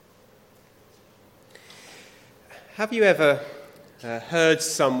Have you ever heard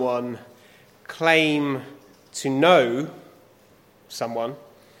someone claim to know someone,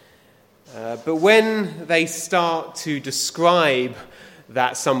 but when they start to describe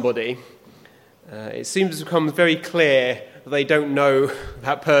that somebody, it seems to become very clear that they don't know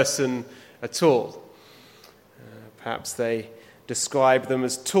that person at all. Perhaps they describe them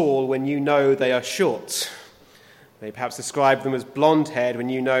as tall when you know they are short. They perhaps describe them as blonde-haired when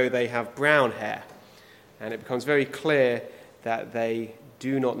you know they have brown hair. And it becomes very clear that they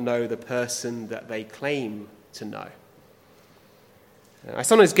do not know the person that they claim to know. I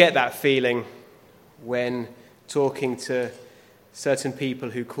sometimes get that feeling when talking to certain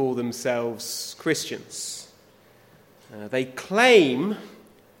people who call themselves Christians. They claim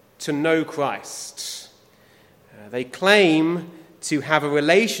to know Christ. They claim to have a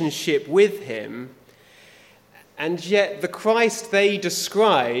relationship with him, and yet the Christ they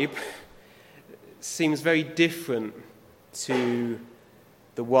describe seems very different to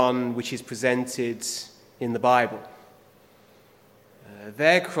the one which is presented in the Bible.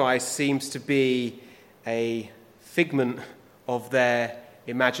 Their Christ seems to be a figment of their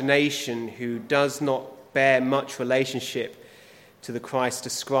imagination who does not bear much relationship to the Christ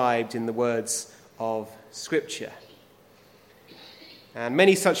described in the words of Scripture. And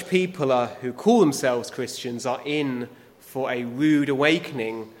many such people who call themselves Christians are in for a rude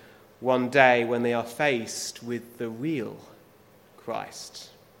awakening one day when they are faced with the real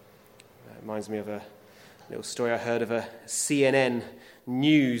Christ. That reminds me of a little story I heard of a CNN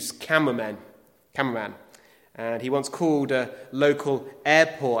news cameraman. And he once called a local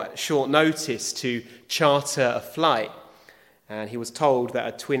airport at short notice to charter a flight. And he was told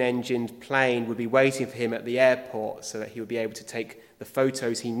that a twin-engined plane would be waiting for him at the airport so that he would be able to take the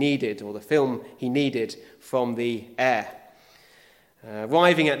photos he needed or the film he needed from the air.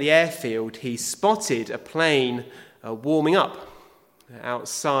 Arriving at the airfield, he spotted a plane warming up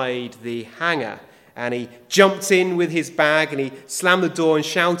outside the hangar, and he jumped in with his bag and he slammed the door and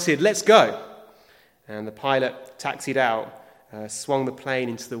shouted, "Let's go!" And the pilot taxied out, swung the plane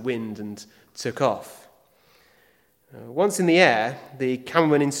into the wind and took off. Once in the air, the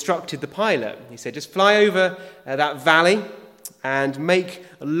cameraman instructed the pilot. He said, "Just fly over that valley and make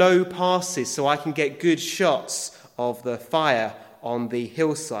low passes so I can get good shots of the fire on the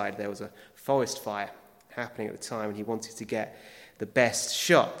hillside." There was a forest fire happening at the time, and he wanted to get the best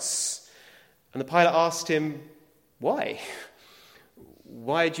shots. And the pilot asked him, "Why?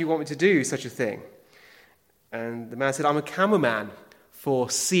 Why do you want me to do such a thing?" And the man said, "I'm a cameraman for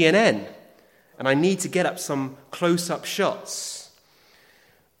CNN, and I need to get up some close-up shots."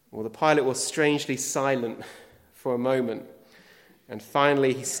 Well, the pilot was strangely silent for a moment, and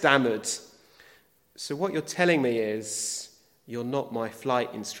finally he stammered, "So what you're telling me is you're not my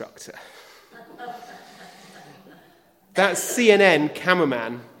flight instructor." That CNN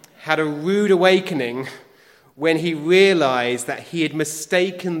cameraman had a rude awakening when he realized that he had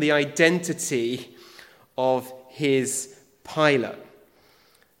mistaken the identity of his pilot.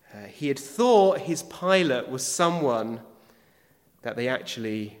 He had thought his pilot was someone that they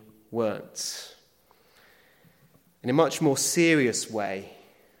actually weren't. In a much more serious way,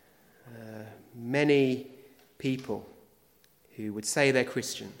 many people who would say they're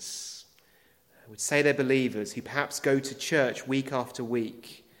Christians, would say they're believers, who perhaps go to church week after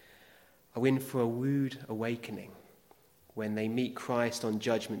week, are in for a rude awakening when they meet Christ on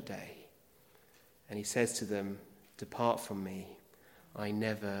Judgment Day. And he says to them, "Depart from me, I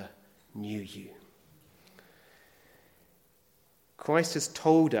never knew you." Christ has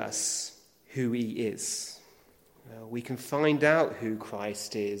told us who he is. We can find out who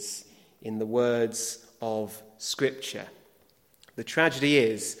Christ is in the words of Scripture. The tragedy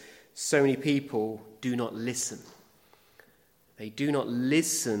is, so many people do not listen. They do not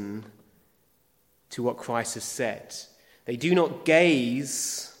listen to what Christ has said. They do not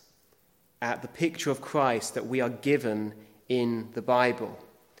gaze at the picture of Christ that we are given in the Bible.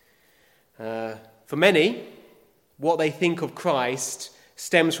 For many, what they think of Christ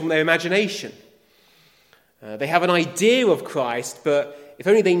stems from their imagination. They have an idea of Christ, but if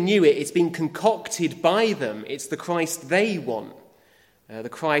only they knew it, it's been concocted by them. It's the Christ they want, the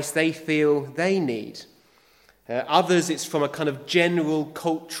Christ they feel they need. Others, it's from a kind of general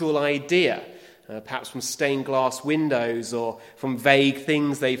cultural idea, perhaps from stained glass windows or from vague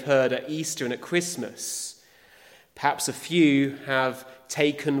things they've heard at Easter and at Christmas. Perhaps a few have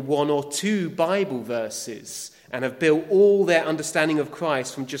taken one or two Bible verses and have built all their understanding of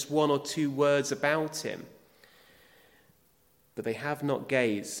Christ from just one or two words about him. But they have not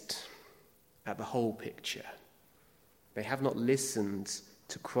gazed at the whole picture. They have not listened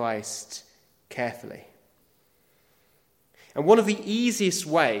to Christ carefully. And one of the easiest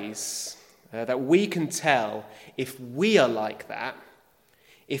ways that we can tell if we are like that,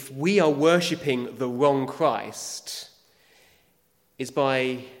 if we are worshipping the wrong Christ, is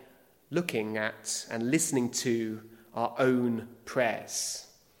by looking at and listening to our own prayers.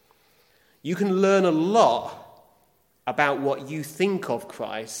 You can learn a lot about what you think of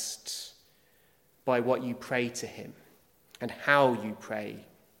Christ by what you pray to him and how you pray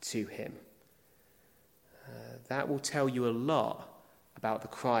to him. That will tell you a lot about the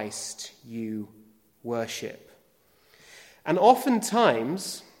Christ you worship. And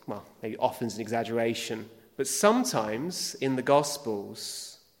oftentimes, well, maybe often is an exaggeration, but sometimes in the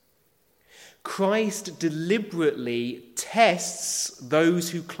Gospels, Christ deliberately tests those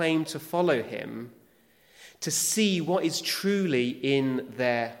who claim to follow him to see what is truly in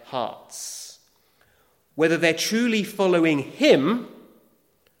their hearts. Whether they're truly following him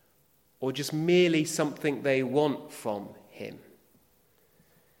or just merely something they want from him.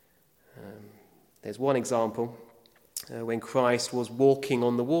 There's one example when Christ was walking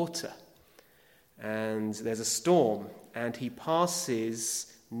on the water and there's a storm and he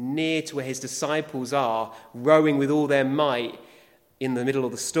passes near to where his disciples are, rowing with all their might in the middle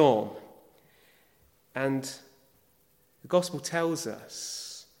of the storm. And the gospel tells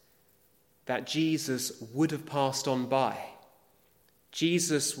us that Jesus would have passed on by.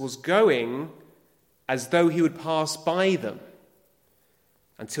 Jesus was going as though he would pass by them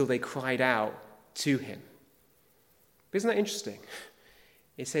until they cried out to him. Isn't that interesting?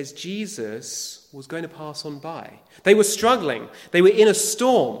 It says Jesus was going to pass on by. They were struggling. They were in a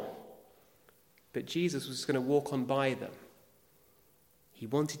storm. But Jesus was going to walk on by them. He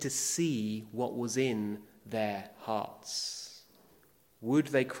wanted to see what was in their hearts. Would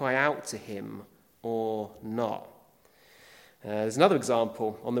they cry out to him or not? There's another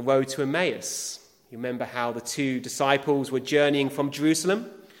example on the road to Emmaus. You remember how the two disciples were journeying from Jerusalem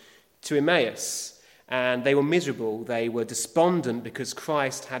to Emmaus. And they were miserable, they were despondent because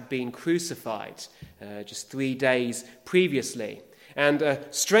Christ had been crucified just 3 days previously. And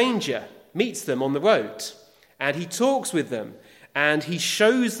a stranger meets them on the road, and he talks with them, and he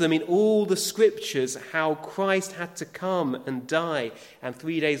shows them in all the scriptures how Christ had to come and die, and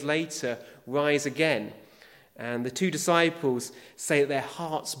 3 days later rise again. And the two disciples say that their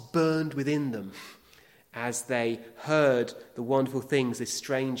hearts burned within them as they heard the wonderful things this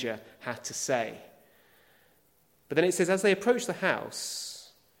stranger had to say. But then it says, as they approached the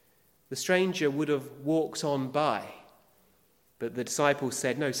house, the stranger would have walked on by. But the disciples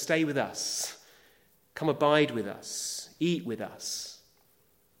said, no, stay with us. Come abide with us. Eat with us.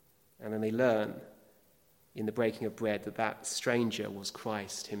 And then they learn in the breaking of bread that that stranger was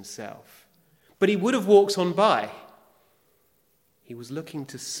Christ himself. But he would have walked on by. He was looking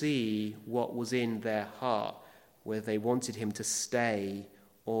to see what was in their heart, whether they wanted him to stay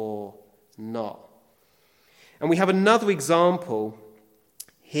or not. And we have another example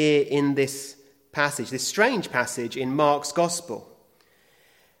here in this passage, this strange passage in Mark's Gospel.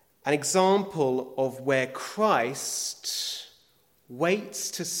 An example of where Christ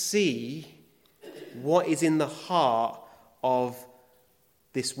waits to see what is in the heart of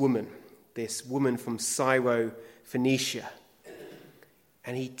this woman from Syrophoenicia.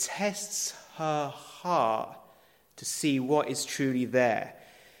 And he tests her heart to see what is truly there.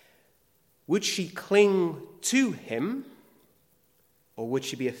 Would she cling to him, or would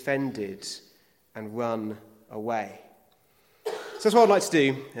she be offended and run away? So that's what I'd like to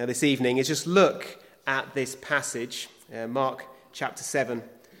do this evening, is just look at this passage, Mark chapter 7,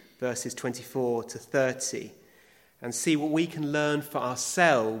 verses 24 to 30, and see what we can learn for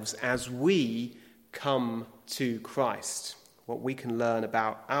ourselves as we come to Christ, what we can learn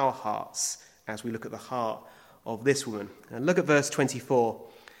about our hearts as we look at the heart of this woman. And look at verse 24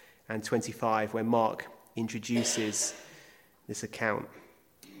 and 25, where Mark introduces this account.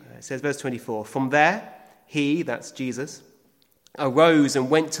 It says, verse 24, from there, he, that's Jesus, arose and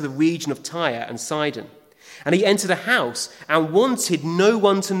went to the region of Tyre and Sidon. And he entered a house and wanted no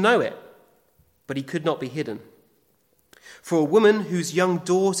one to know it, but he could not be hidden. For a woman whose young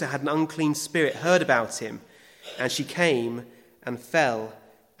daughter had an unclean spirit heard about him, and she came and fell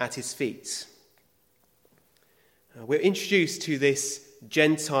at his feet. We're introduced to this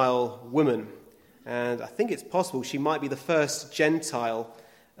Gentile woman, and I think it's possible she might be the first Gentile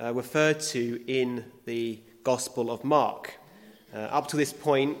referred to in the Gospel of Mark. Up to this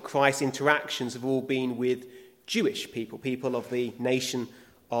point, Christ's interactions have all been with Jewish people of the nation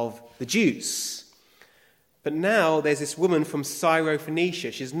of the Jews. But now there's this woman from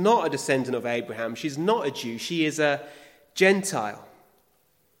Syrophoenicia. She's not a descendant of Abraham. She's not a Jew. She is a Gentile.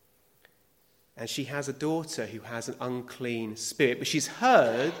 and she has a daughter who has an unclean spirit. But she's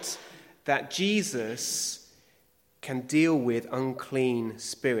heard that Jesus can deal with unclean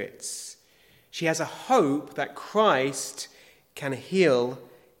spirits. She has a hope that Christ can heal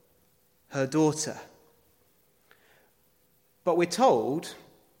her daughter. But we're told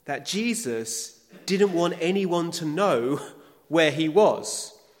that Jesus didn't want anyone to know where he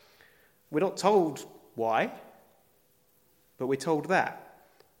was. We're not told why, but we're told that.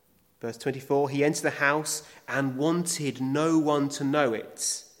 Verse 24, he entered the house and wanted no one to know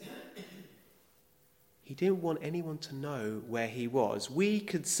it. He didn't want anyone to know where he was. We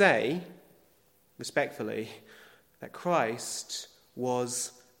could say, respectfully, that Christ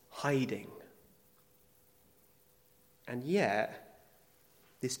was hiding. And yet,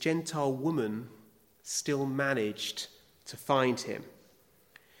 this Gentile woman still managed to find him.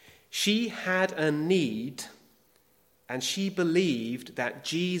 She had a need, and she believed that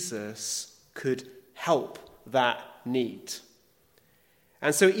Jesus could help that need.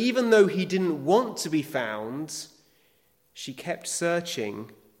 And so even though he didn't want to be found, she kept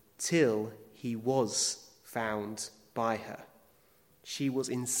searching till he was found by her. She was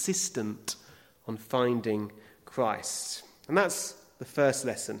insistent on finding Christ. And that's the first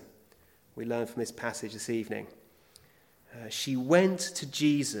lesson we learn from this passage this evening. She went to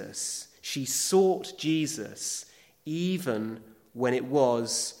Jesus. She sought Jesus even when it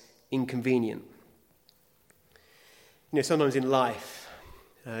was inconvenient. You know, sometimes in life,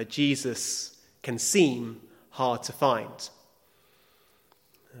 Jesus can seem hard to find.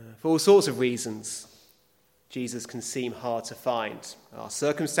 For all sorts of reasons, Jesus can seem hard to find. Our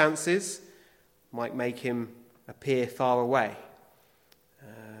circumstances might make him appear far away.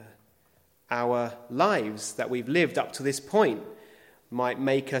 Our lives that we've lived up to this point might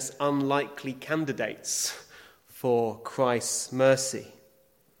make us unlikely candidates for Christ's mercy.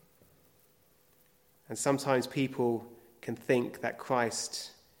 And sometimes people can think that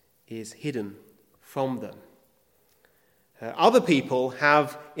Christ is hidden from them. Other people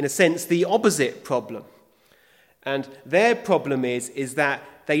have, in a sense, the opposite problem. And their problem is that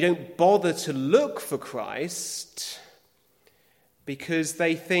they don't bother to look for Christ because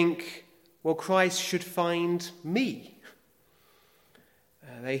they think, well, Christ should find me.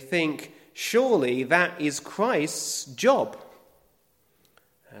 They think, surely that is Christ's job.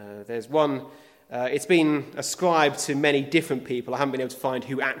 There's one, it's been ascribed to many different people. I haven't been able to find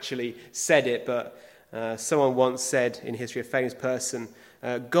who actually said it, but someone once said in history, a famous person,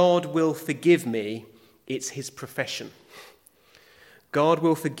 God will forgive me, it's his profession. God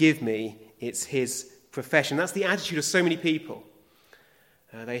will forgive me, it's his profession. That's the attitude of so many people.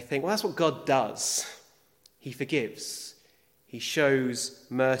 They think, well, that's what God does. He forgives. He shows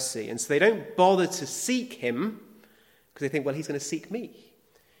mercy. And so they don't bother to seek him because they think, well, he's going to seek me.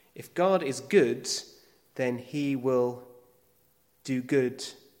 If God is good, then he will do good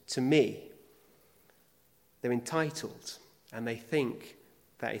to me. They're entitled, and they think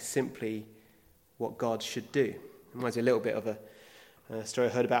that is simply what God should do. It reminds me a little bit of a story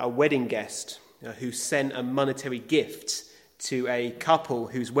I heard about a wedding guest who sent a monetary gift to a couple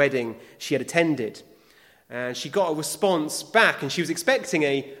whose wedding she had attended. And she got a response back, and she was expecting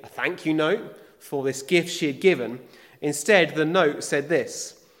a thank you note for this gift she had given. Instead, the note said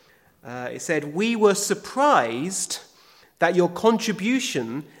this. It said, "We were surprised that your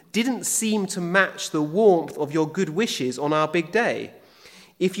contribution didn't seem to match the warmth of your good wishes on our big day.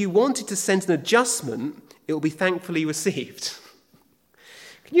 If you wanted to send an adjustment, it will be thankfully received."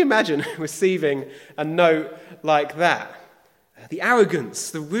 Can you imagine receiving a note like that? The arrogance,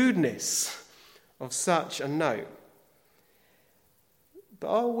 the rudeness of such a note. But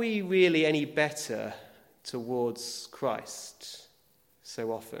are we really any better towards Christ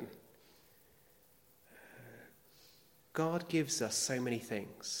so often? God gives us so many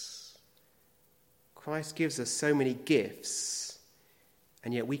things. Christ gives us so many gifts,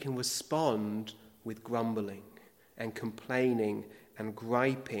 and yet we can respond with grumbling and complaining and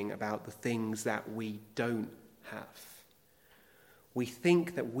griping about the things that we don't have. We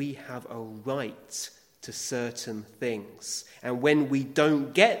think that we have a right to certain things, and when we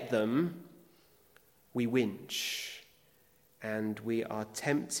don't get them, we whinge, and we are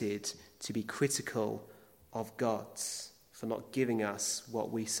tempted to be critical of God for not giving us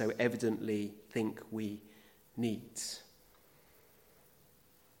what we so evidently think we need.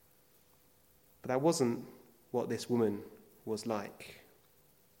 But that wasn't what this woman was like.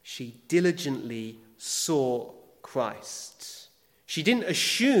 She diligently sought Christ. She didn't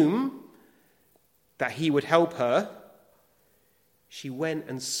assume that he would help her. She went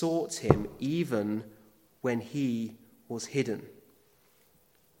and sought him even when he was hidden.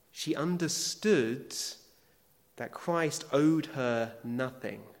 She understood that Christ owed her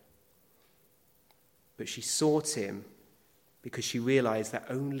nothing. But she sought him because she realized that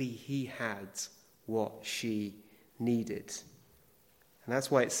only he had what she needed. And that's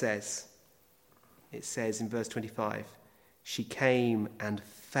why it says in verse 25, she came and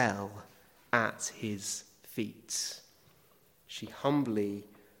fell at his feet. She humbly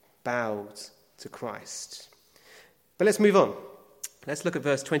bowed to Christ. But let's move on. Let's look at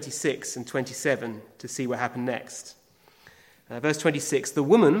verse 26 and 27 to see what happened next. Verse 26, the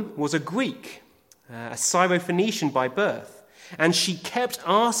woman was a Greek, a Syrophoenician by birth, and she kept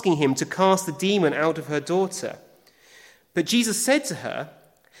asking him to cast the demon out of her daughter. But Jesus said to her,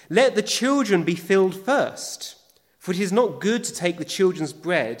 let the children be filled first, for it is not good to take the children's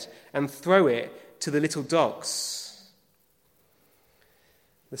bread and throw it to the little dogs.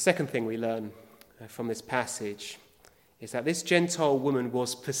 The second thing we learn from this passage is that this Gentile woman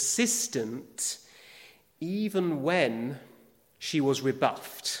was persistent even when she was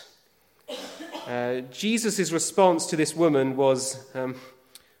rebuffed. Jesus' response to this woman was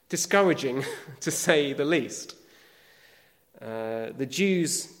discouraging, to say the least. The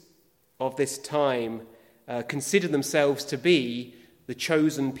Jews of this time considered themselves to be the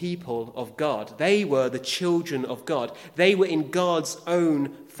chosen people of God. They were the children of God. They were in God's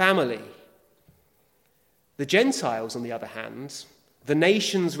own family. The Gentiles, on the other hand, the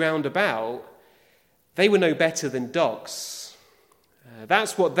nations round about, they were no better than dogs.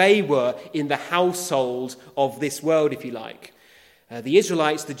 That's what they were in the household of this world, if you like. The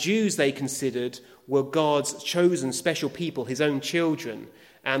Israelites, the Jews, they considered, were God's chosen special people, his own children.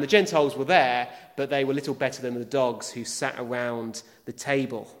 And the Gentiles were there, but they were little better than the dogs who sat around the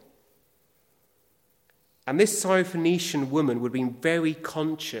table. And this Syrophoenician woman would have been very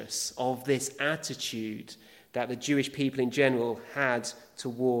conscious of this attitude that the Jewish people in general had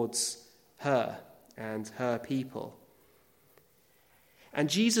towards her and her people. And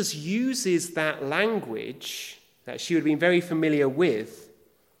Jesus uses that language that she would have been very familiar with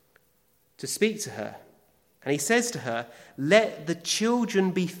to speak to her. And he says to her, let the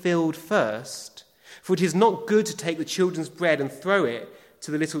children be filled first, for it is not good to take the children's bread and throw it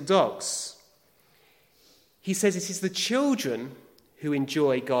to the little dogs. He says it is the children who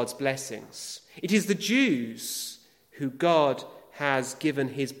enjoy God's blessings. It is the Jews who God has given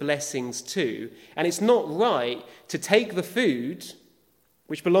his blessings to. And it's not right to take the food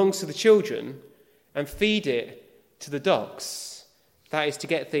which belongs to the children and feed it to the dogs. That is to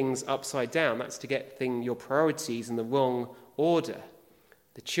get things upside down. That's to get your priorities in the wrong order.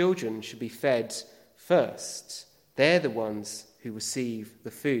 The children should be fed first. They're the ones who receive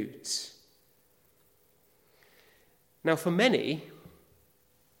the food. Now, for many,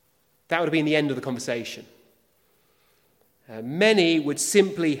 that would have been the end of the conversation. Many would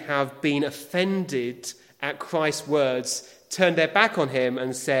simply have been offended at Christ's words, turned their back on him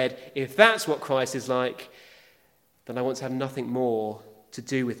and said, if that's what Christ is like, then I want to have nothing more to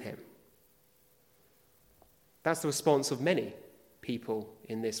do with him. That's the response of many people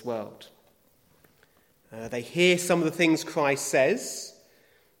in this world. They hear some of the things Christ says.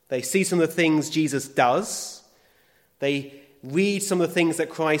 They see some of the things Jesus does. They read some of the things that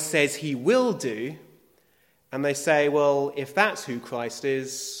Christ says he will do. And they say, well, if that's who Christ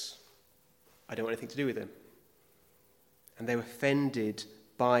is, I don't want anything to do with him. And they're offended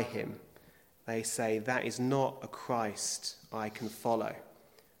by him. They say, that is not a Christ I can follow.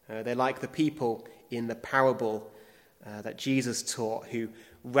 They're like the people in the parable that Jesus taught who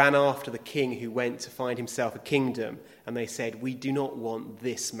ran after the king who went to find himself a kingdom. And they said, we do not want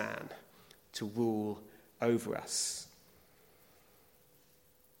this man to rule over us.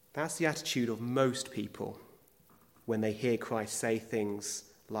 That's the attitude of most people when they hear Christ say things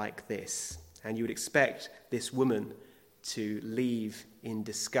like this. And you would expect this woman to leave in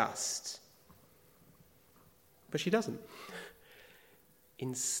disgust. But she doesn't.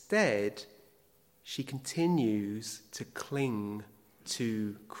 Instead, she continues to cling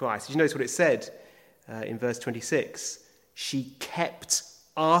to Christ. Did you notice what it said in verse 26? She kept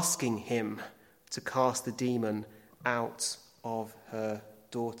asking him to cast the demon out of her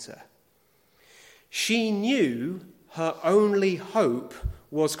daughter. She knew her only hope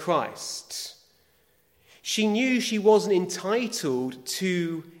was Christ. She knew she wasn't entitled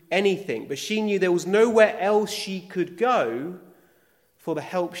to anything, but she knew there was nowhere else she could go for the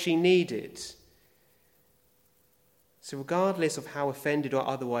help she needed. So regardless of how offended or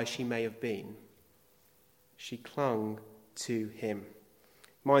otherwise she may have been, she clung to him.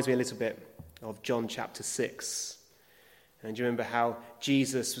 Reminds me a little bit of John chapter 6. And do you remember how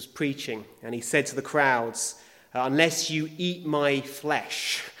Jesus was preaching and he said to the crowds, unless you eat my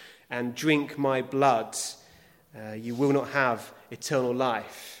flesh and drink my blood, you will not have eternal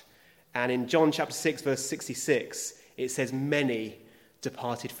life. And in John chapter 6, verse 66, it says many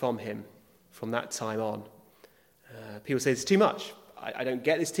departed from him from that time on. People say it's too much. I don't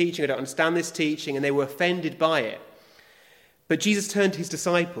get this teaching. I don't understand this teaching. And they were offended by it. But Jesus turned to his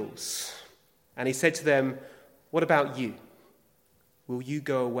disciples and he said to them, what about you? Will you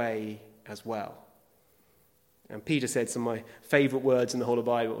go away as well? And Peter said some of my favourite words in the whole of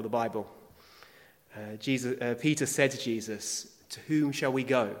the Bible. Peter said to Jesus, to whom shall we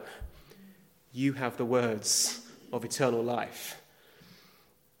go? You have the words of eternal life.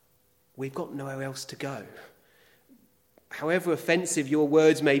 We've got nowhere else to go. However offensive your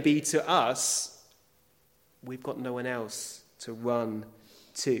words may be to us, we've got no one else to run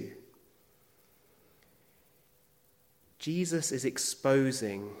to. Jesus is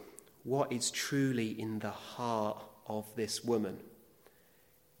exposing what is truly in the heart of this woman.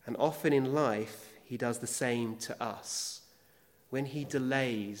 And often in life, he does the same to us when he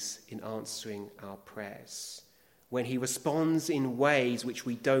delays in answering our prayers, when he responds in ways which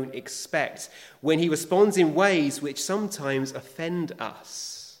we don't expect, when he responds in ways which sometimes offend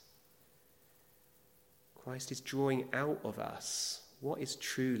us. Christ is drawing out of us what is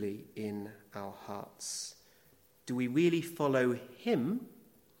truly in our hearts. Do we really follow him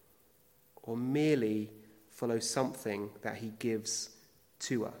or merely follow something that he gives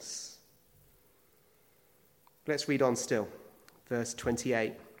to us? Let's read on still, verse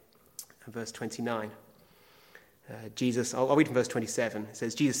 28 and verse 29. I'll read from verse 27. It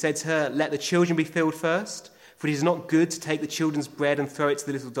says, Jesus said to her, let the children be filled first, for it is not good to take the children's bread and throw it to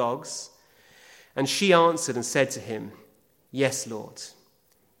the little dogs. And she answered and said to him, yes, Lord,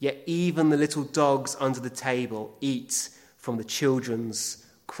 yet even the little dogs under the table eat from the children's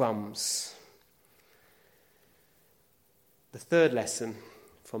crumbs. The third lesson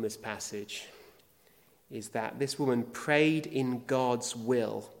from this passage is that this woman prayed in God's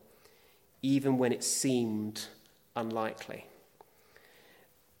will even when it seemed unlikely.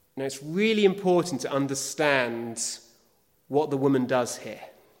 Now, it's really important to understand what the woman does here.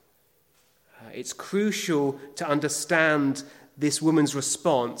 It's crucial to understand this woman's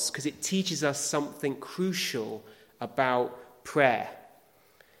response because it teaches us something crucial about prayer.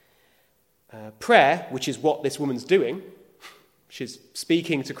 Prayer, which is what this woman's doing, she's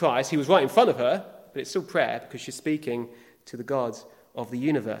speaking to Christ. He was right in front of her, but it's still prayer because she's speaking to the God of the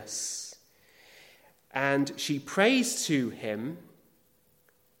universe. And she prays to him,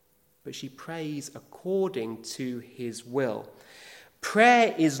 but she prays according to his will.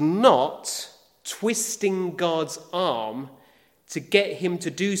 Prayer is not twisting God's arm to get him to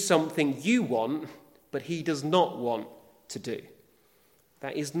do something you want, but he does not want to do.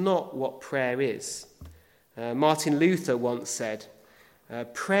 That is not what prayer is. Martin Luther once said,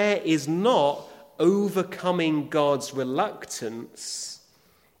 prayer is not overcoming God's reluctance,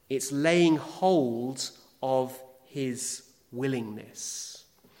 it's laying hold of his willingness.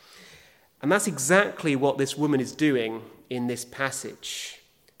 And that's exactly what this woman is doing in this passage.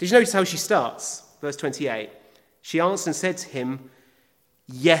 Did you notice how she starts? Verse 28. She answered and said to him,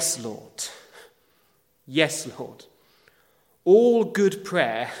 yes, Lord. Yes, Lord. All good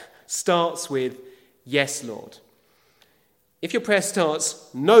prayer starts with, yes, Lord. If your prayer starts,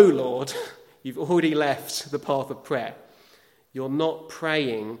 no, Lord, you've already left the path of prayer. You're not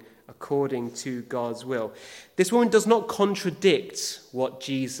praying according to God's will. This woman does not contradict what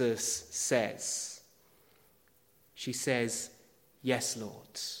Jesus says. She says, yes,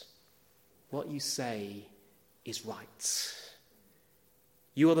 Lord, what you say is right.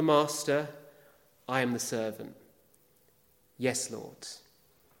 You are the master, I am the servant. Yes, Lord.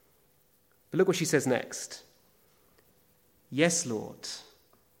 But look what she says next. Yes, Lord.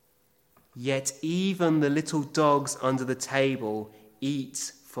 Yet even the little dogs under the table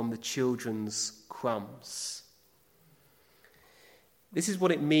eat from the children's crumbs. This is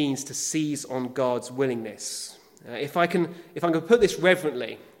what it means to seize on God's willingness. If I can put this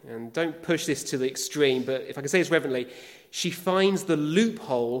reverently, and don't push this to the extreme, but if I can say this reverently, she finds the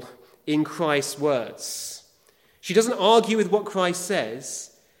loophole in Christ's words. She doesn't argue with what Christ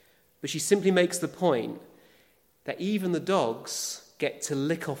says, but she simply makes the point that even the dogs get to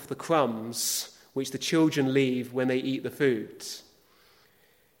lick off the crumbs which the children leave when they eat the food.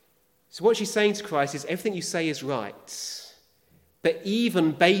 So what she's saying to Christ is everything you say is right, but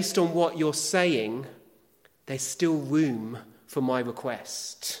even based on what you're saying, there's still room for my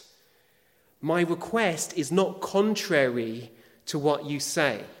request. My request is not contrary to what you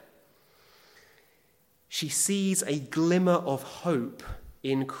say. She sees a glimmer of hope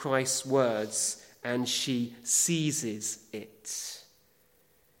in Christ's words and she seizes it.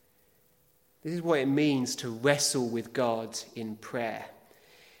 This is what it means to wrestle with God in prayer.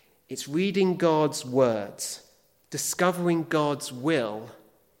 It's reading God's words, discovering God's will,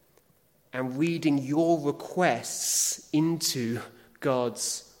 and reading your requests into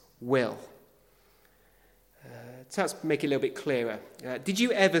God's will. So let's make it a little bit clearer. Did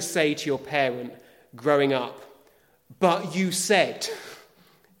you ever say to your parent growing up, "But you said"?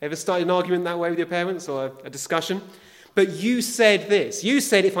 Ever started an argument that way with your parents, or a discussion? "But you said this. You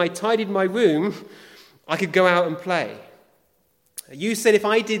said if I tidied my room, I could go out and play. You said if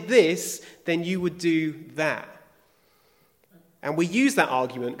I did this, then you would do that." And we use that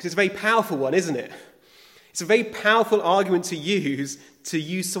argument because it's a very powerful one, isn't it? It's a very powerful argument to use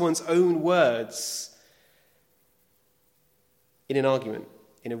someone's own words in an argument,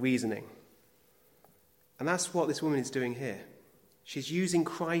 in a reasoning. And that's what this woman is doing here. She's using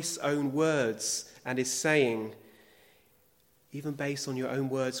Christ's own words and is saying, even based on your own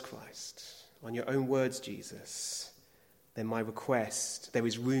words, Christ, on your own words, Jesus, then my request, there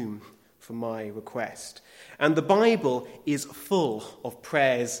is room for my request. And the Bible is full of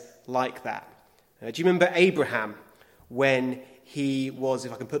prayers like that. Do you remember Abraham when he was,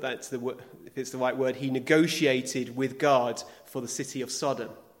 if I can put that if it's the right word, he negotiated with God for the city of Sodom?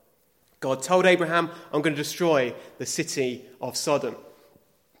 God told Abraham, "I'm going to destroy the city of Sodom."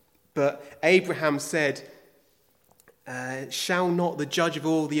 But Abraham said, "Shall not the judge of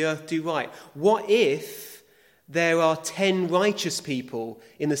all the earth do right?" What if there are 10 righteous people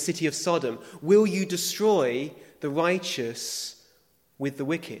in the city of Sodom? Will you destroy the righteous with the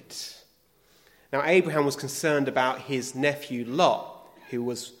wicked? Now, Abraham was concerned about his nephew Lot, who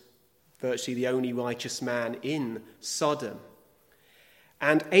was virtually the only righteous man in Sodom.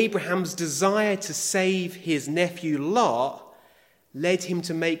 And Abraham's desire to save his nephew Lot led him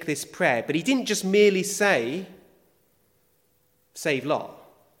to make this prayer. But he didn't just merely say, "Save Lot."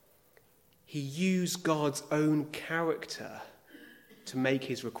 He used God's own character to make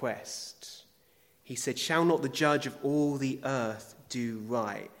his request. He said, "Shall not the judge of all the earth do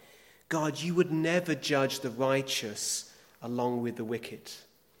right?" God, you would never judge the righteous along with the wicked.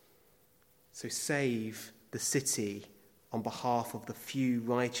 So save the city on behalf of the few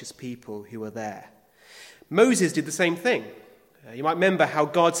righteous people who are there. Moses did the same thing. You might remember how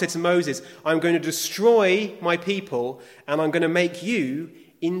God said to Moses, "I'm going to destroy my people and I'm going to make you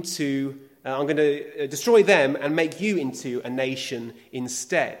into, I'm going to destroy them and make you into a nation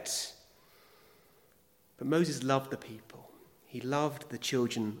instead." But Moses loved the people. He loved the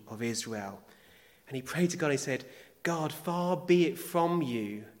children of Israel. And he prayed to God. He said, "God, far be it from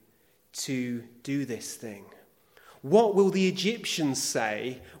you to do this thing. What will the Egyptians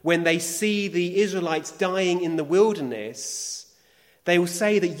say when they see the Israelites dying in the wilderness? They will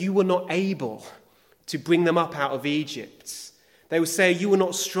say that you were not able to bring them up out of Egypt. They will say you were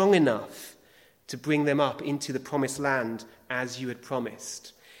not strong enough to bring them up into the promised land as you had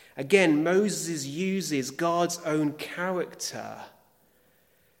promised." Again, Moses uses God's own character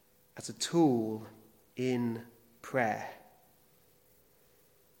as a tool in prayer.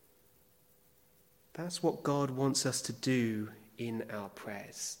 That's what God wants us to do in our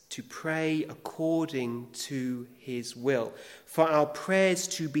prayers, to pray according to his will, for our prayers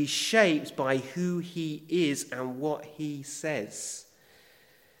to be shaped by who he is and what he says.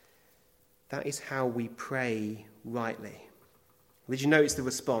 That is how we pray rightly. Did you notice the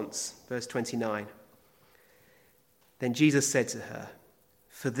response? Verse 29. Then Jesus said to her,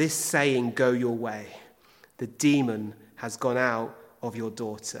 "For this saying, go your way. The demon has gone out of your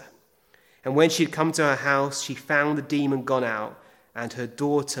daughter." And when she had come to her house, she found the demon gone out and her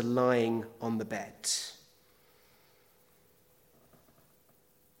daughter lying on the bed.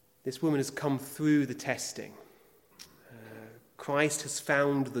 This woman has come through the testing. Christ has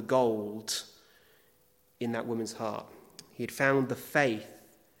found the gold in that woman's heart. He had found the faith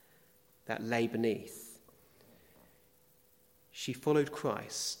that lay beneath. She followed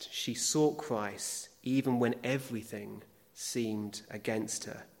Christ. She sought Christ even when everything seemed against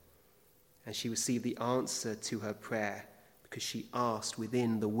her. And she received the answer to her prayer because she asked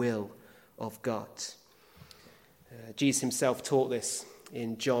within the will of God. Jesus himself taught this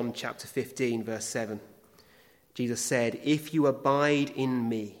in John chapter 15, verse 7. Jesus said, "If you abide in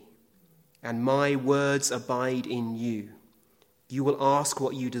me and my words abide in you, you will ask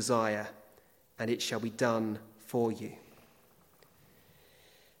what you desire, and it shall be done for you."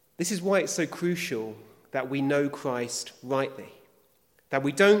 This is why it's so crucial that we know Christ rightly, that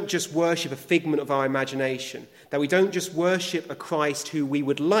we don't just worship a figment of our imagination, that we don't just worship a Christ who we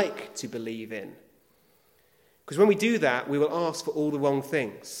would like to believe in. Because when we do that, we will ask for all the wrong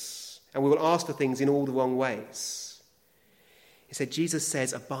things, and we will ask for things in all the wrong ways. He said, Jesus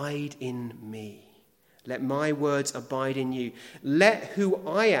says, abide in me. Let my words abide in you. Let who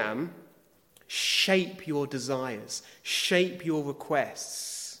I am shape your desires, shape your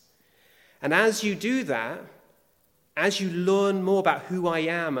requests. And as you do that, as you learn more about who I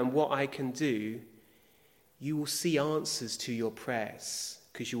am and what I can do, you will see answers to your prayers,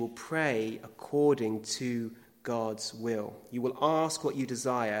 because you will pray according to God's will. You will ask what you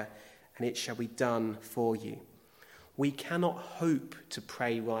desire, and it shall be done for you. We cannot hope to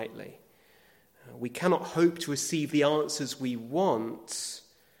pray rightly. We cannot hope to receive the answers we want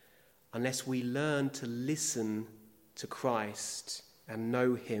unless we learn to listen to Christ and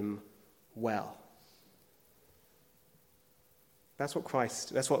know him well. That's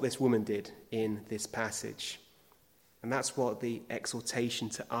what this woman did in this passage. And that's what the exhortation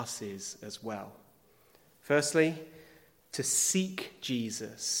to us is as well. Firstly, to seek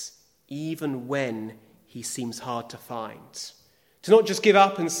Jesus even when he seems hard to find. To not just give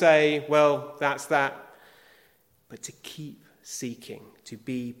up and say, well, that's that, but to keep seeking, to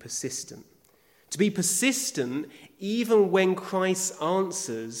be persistent. To be persistent even when Christ's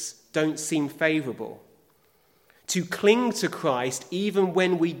answers don't seem favourable. To cling to Christ even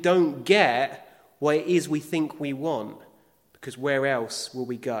when we don't get what it is we think we want, because where else will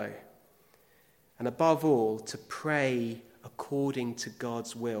we go? And above all, to pray according to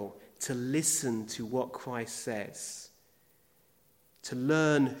God's will, to listen to what Christ says, to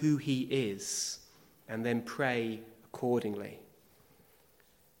learn who he is, and then pray accordingly.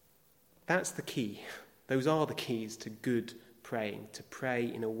 That's the key. Those are the keys to good praying, to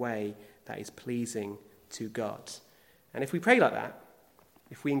pray in a way that is pleasing to God. And if we pray like that,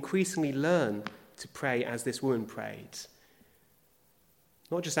 if we increasingly learn to pray as this woman prayed,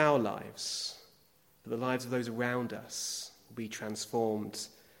 not just our lives, but the lives of those around us will be transformed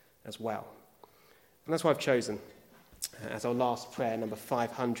as well. And that's why I've chosen as our last prayer, number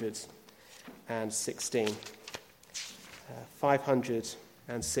 516.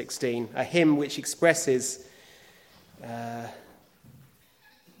 516, a hymn which expresses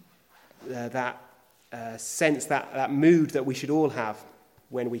that sense, that mood that we should all have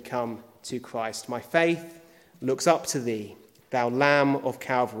when we come to Christ. My faith looks up to thee, thou Lamb of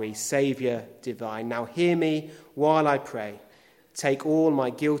Calvary, Saviour divine. Now hear me while I pray. Take all my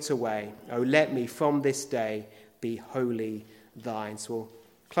guilt away. Oh, let me from this day be wholly thine. So we'll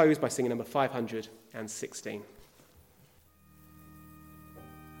close by singing number 516.